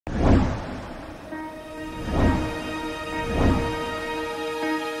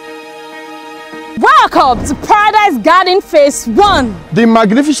Welcome to Paradise Garden Phase 1. The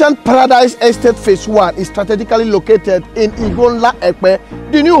magnificent Paradise Estate Phase 1 is strategically located in Igbonla Epe,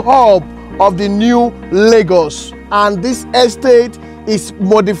 the new hub of the new Lagos. And this estate is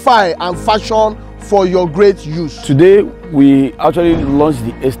modified and fashioned for your great use. Today, we actually launched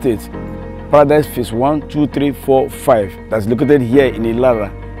the estate, Paradise Phase 1, 2, 3, 4, 5, that's located here in Alaro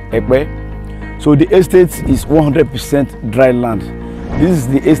Epe. So the estate is 100% dry land. This is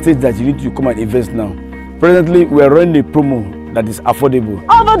the estate that you need to come and invest now. Presently, we are running a promo that is affordable.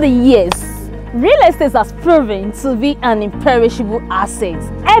 Over the years, real estate has proven to be an imperishable asset,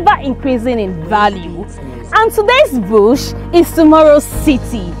 ever increasing in value. And today's bush is tomorrow's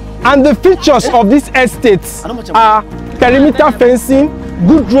city. And the features of this estate are perimeter fencing,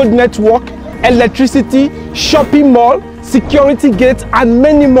 good road network, electricity, shopping mall, security gates, and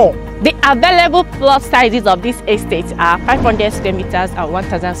many more. The available plot sizes of this estate are 500 square meters and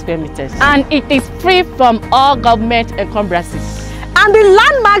 1,000 square meters. And it is free from all government encumbrances. And the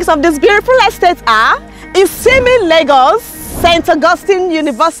landmarks of this beautiful estate are Million Lagos, St. Augustine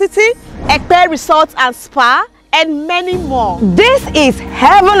University, Epe Resort and Spa, and many more. This is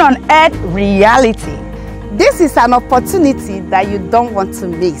heaven on earth reality. This is an opportunity that you don't want to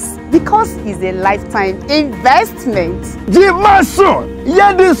miss because it's a lifetime investment. Jimasun,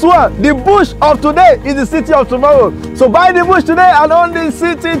 hear this one. The bush of today is the city of tomorrow. So buy the bush today and own the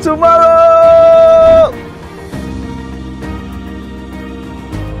city tomorrow.